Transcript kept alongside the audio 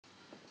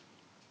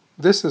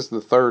This is the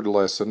third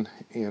lesson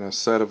in a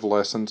set of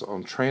lessons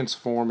on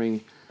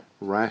transforming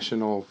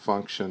rational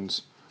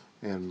functions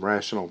and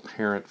rational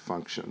parent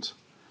functions.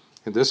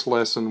 In this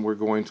lesson, we're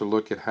going to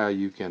look at how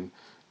you can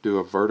do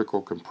a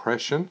vertical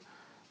compression,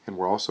 and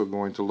we're also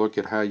going to look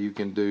at how you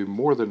can do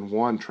more than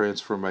one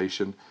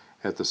transformation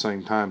at the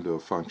same time to a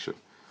function.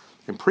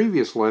 In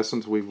previous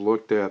lessons, we've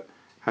looked at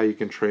how you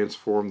can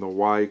transform the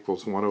y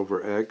equals 1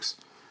 over x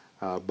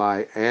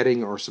by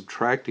adding or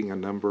subtracting a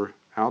number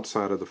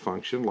outside of the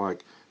function,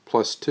 like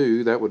plus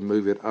 2, that would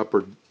move it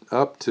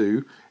up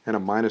 2, and a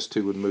minus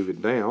 2 would move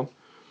it down.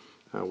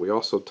 We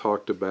also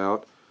talked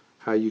about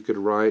how you could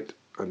write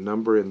a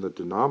number in the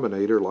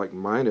denominator like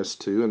minus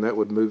 2, and that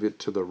would move it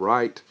to the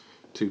right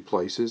 2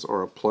 places,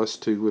 or a plus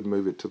 2 would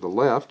move it to the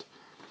left.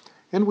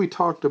 And we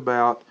talked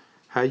about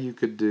how you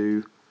could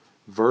do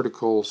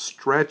vertical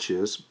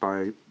stretches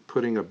by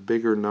putting a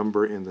bigger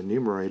number in the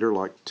numerator,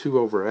 like 2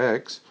 over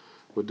x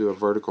would do a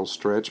vertical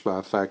stretch by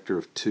a factor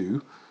of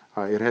 2.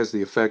 It has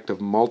the effect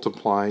of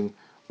multiplying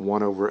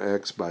 1 over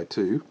x by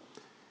 2.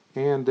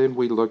 And then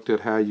we looked at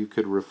how you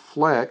could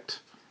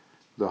reflect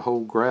the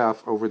whole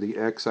graph over the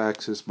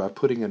x-axis by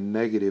putting a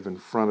negative in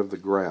front of the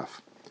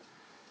graph.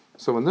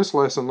 So in this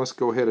lesson, let's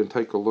go ahead and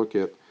take a look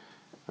at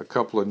a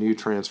couple of new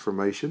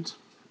transformations.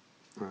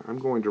 I'm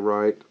going to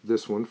write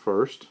this one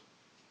first.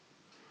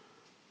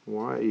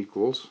 Y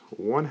equals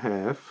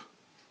 1/2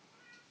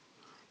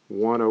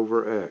 1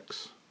 over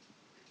x.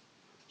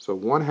 So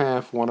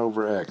 1/2 1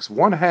 over x.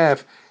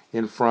 1/2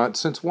 in front,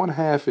 since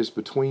 1/2 is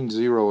between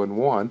 0 and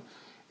 1,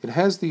 it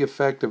has the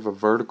effect of a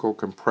vertical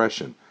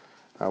compression.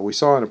 We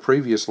saw in a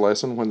previous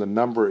lesson when the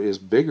number is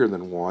bigger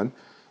than 1,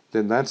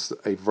 then that's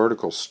a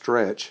vertical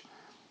stretch.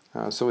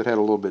 So it had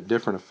a little bit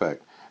different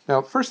effect.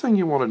 Now, first thing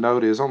you want to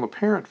note is on the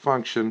parent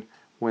function,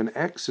 when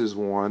x is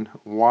 1,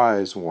 y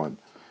is 1.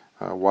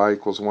 Y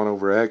equals 1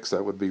 over x,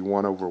 that would be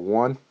 1 over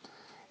 1.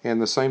 And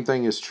the same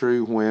thing is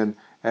true when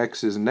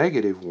x is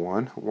negative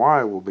 1,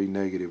 y will be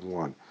negative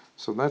 1.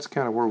 So that's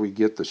kind of where we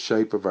get the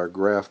shape of our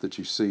graph that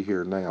you see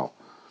here now.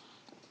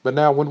 But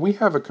now when we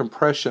have a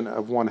compression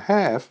of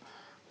 1/2,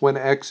 when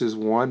x is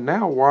 1,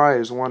 now y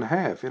is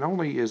 1/2. It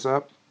only is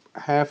up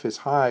half as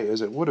high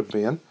as it would have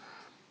been.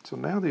 So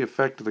now the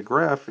effect of the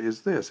graph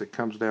is this. It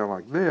comes down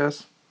like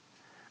this,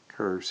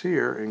 curves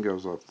here, and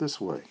goes up this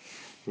way.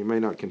 You may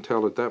not can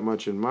tell it that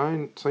much in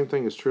mind. Same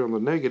thing is true on the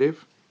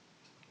negative.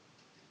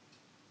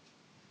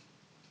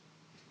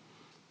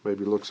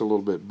 Maybe looks a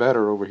little bit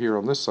better over here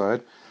on this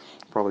side.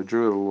 Probably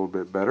drew it a little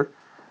bit better.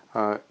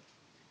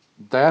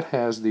 That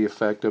has the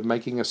effect of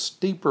making a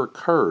steeper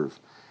curve.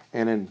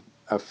 And in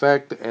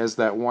effect, as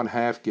that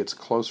 1/2 gets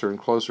closer and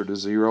closer to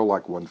 0,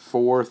 like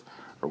 1/4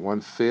 or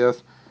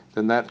 1/5,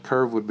 then that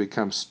curve would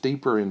become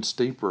steeper and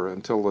steeper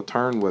until the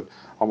turn would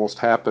almost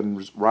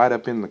happen right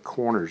up in the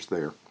corners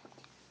there.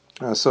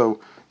 So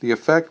the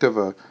effect of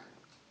a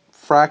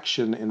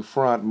fraction in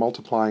front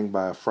multiplying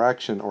by a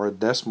fraction or a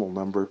decimal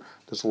number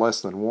that's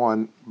less than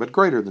 1 but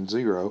greater than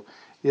 0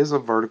 is a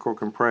vertical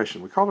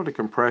compression. We call it a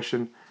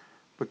compression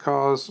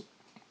because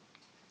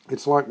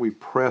it's like we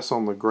press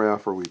on the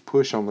graph or we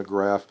push on the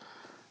graph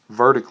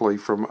vertically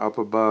from up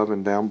above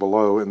and down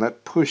below, and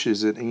that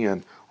pushes it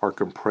in or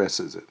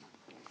compresses it.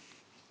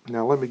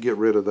 Now let me get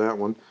rid of that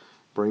one,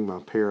 bring my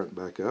parent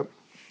back up,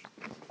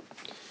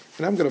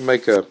 and I'm going to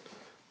make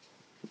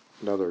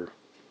another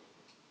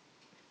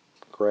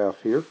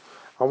graph here.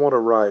 I want to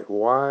write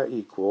y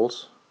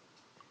equals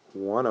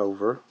 1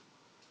 over,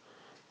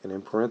 and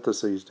in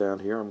parentheses down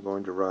here I'm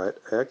going to write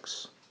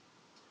x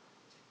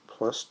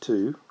plus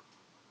 2,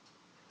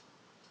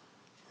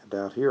 and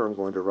down here I'm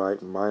going to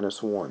write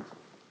minus 1.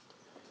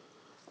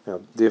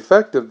 Now the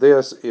effect of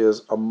this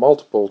is a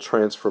multiple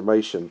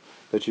transformation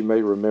that you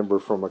may remember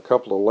from a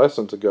couple of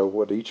lessons ago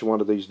what each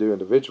one of these do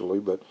individually,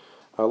 but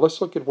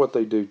let's look at what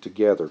they do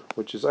together,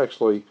 which is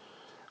actually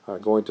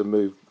going to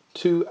move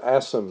two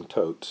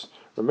asymptotes.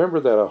 Remember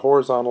that a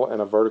horizontal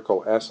and a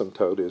vertical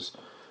asymptote is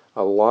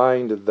a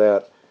line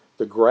that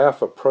the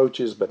graph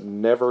approaches but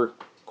never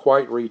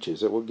quite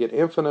reaches. It will get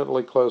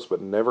infinitely close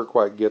but never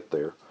quite get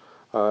there.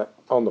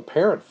 On the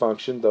parent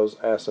function, those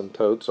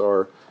asymptotes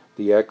are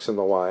the x and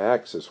the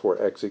y-axis,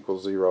 where x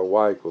equals 0,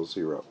 y equals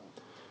 0.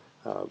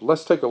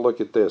 Let's take a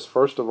look at this.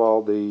 First of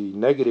all, the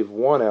negative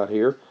 1 out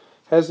here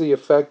has the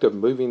effect of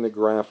moving the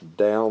graph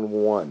down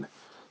 1.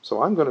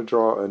 So I'm going to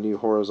draw a new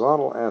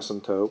horizontal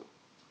asymptote.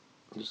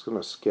 I'm just going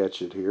to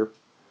sketch it here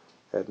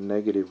at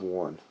negative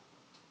 1.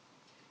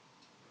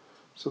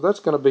 So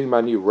that's going to be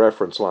my new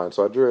reference line.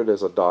 So I drew it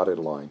as a dotted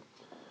line.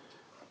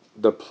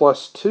 The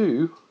plus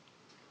 2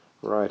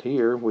 right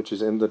here, which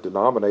is in the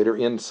denominator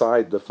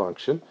inside the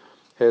function,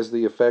 has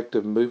the effect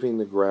of moving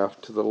the graph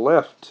to the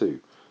left 2.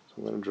 So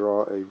I'm going to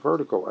draw a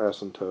vertical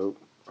asymptote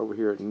over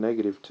here at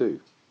negative 2.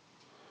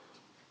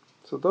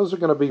 So those are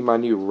going to be my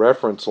new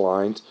reference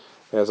lines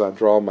as I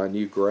draw my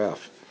new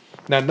graph.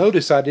 Now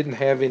notice I didn't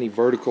have any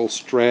vertical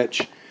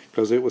stretch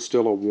because it was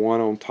still a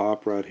 1 on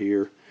top right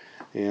here,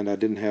 and I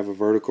didn't have a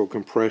vertical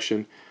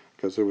compression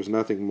because there was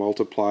nothing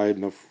multiplied,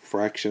 no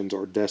fractions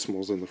or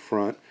decimals in the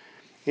front.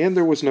 And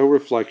there was no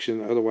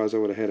reflection, otherwise I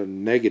would have had a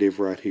negative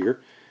right here,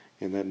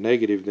 and that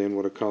negative then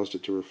would have caused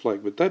it to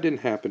reflect, but that didn't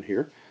happen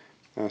here.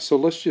 So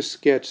let's just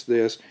sketch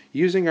this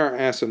using our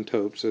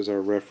asymptotes as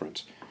our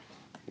reference.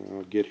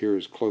 I'll get here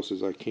as close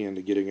as I can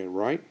to getting it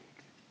right.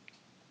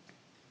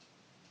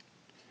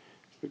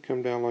 So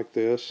come down like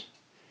this,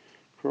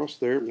 cross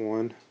there at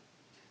 1,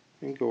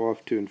 and go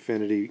off to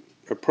infinity,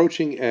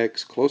 approaching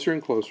x closer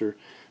and closer,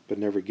 but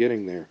never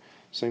getting there.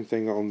 Same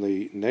thing on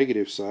the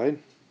negative side.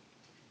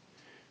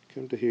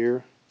 Come to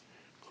here,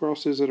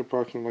 crosses at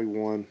approximately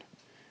 1,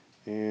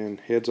 and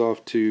heads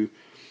off to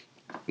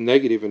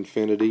negative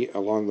infinity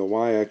along the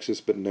y-axis,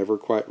 but never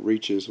quite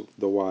reaches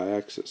the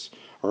y-axis,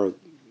 or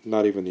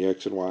not even the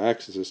x and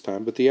y-axis this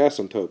time, but the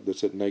asymptote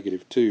that's at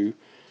 -2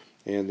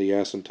 and the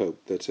asymptote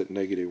that's at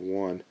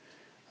 -1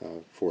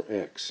 for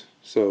x.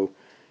 So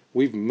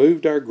we've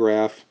moved our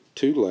graph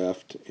to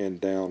left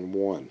and down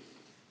 1.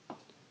 I'm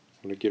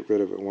going to get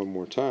rid of it one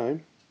more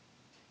time.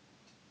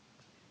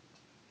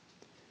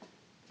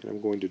 And I'm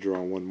going to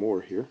draw one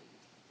more here.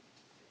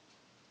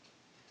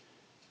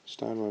 This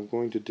time I'm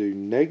going to do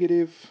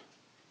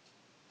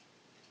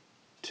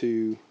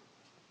 -2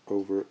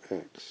 over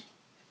x.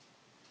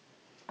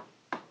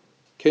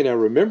 Okay, now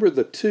remember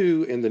the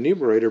 2 in the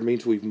numerator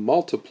means we've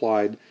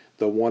multiplied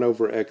the 1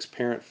 over x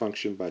parent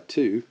function by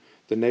 2.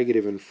 The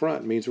negative in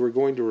front means we're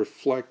going to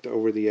reflect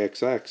over the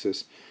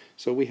x-axis.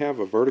 So we have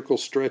a vertical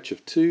stretch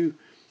of 2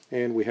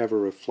 and we have a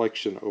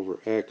reflection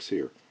over x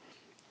here.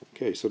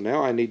 Okay, so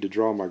now I need to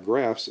draw my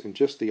graphs in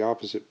just the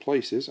opposite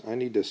places. I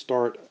need to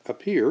start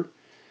up here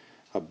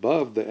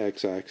above the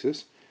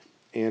x-axis,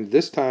 and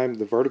this time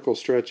the vertical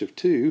stretch of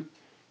 2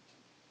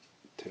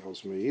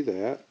 tells me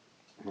that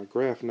my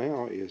graph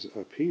now is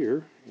up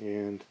here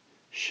and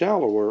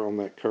shallower on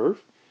that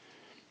curve.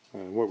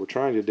 What we're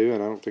trying to do,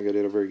 and I don't think I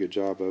did a very good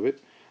job of it,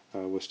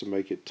 was to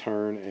make it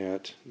turn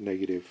at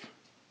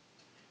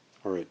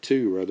at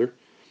 2 rather,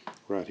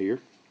 right here.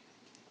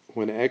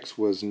 When x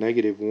was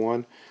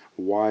 -1,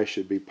 y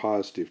should be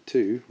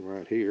 +2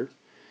 right here.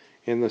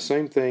 And the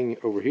same thing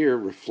over here,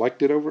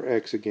 reflected over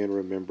x again,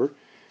 remember.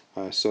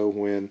 So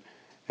when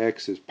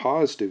x is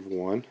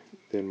 +1,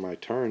 then my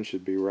turn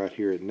should be right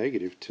here at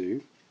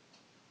 -2.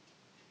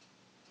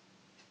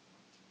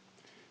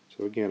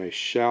 So again, a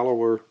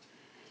shallower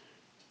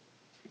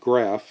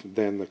graph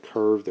than the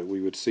curve that we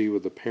would see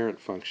with the parent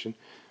function,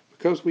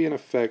 because we in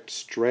effect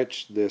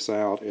stretched this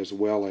out as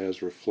well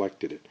as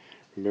reflected it.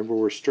 Remember,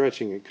 we're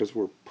stretching it because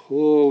we're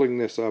pulling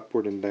this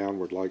upward and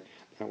downward, like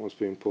that one's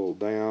being pulled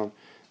down,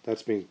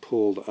 that's being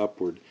pulled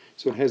upward.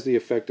 So it has the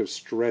effect of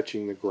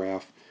stretching the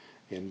graph,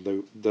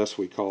 and thus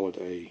we call it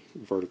a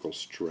vertical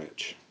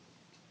stretch.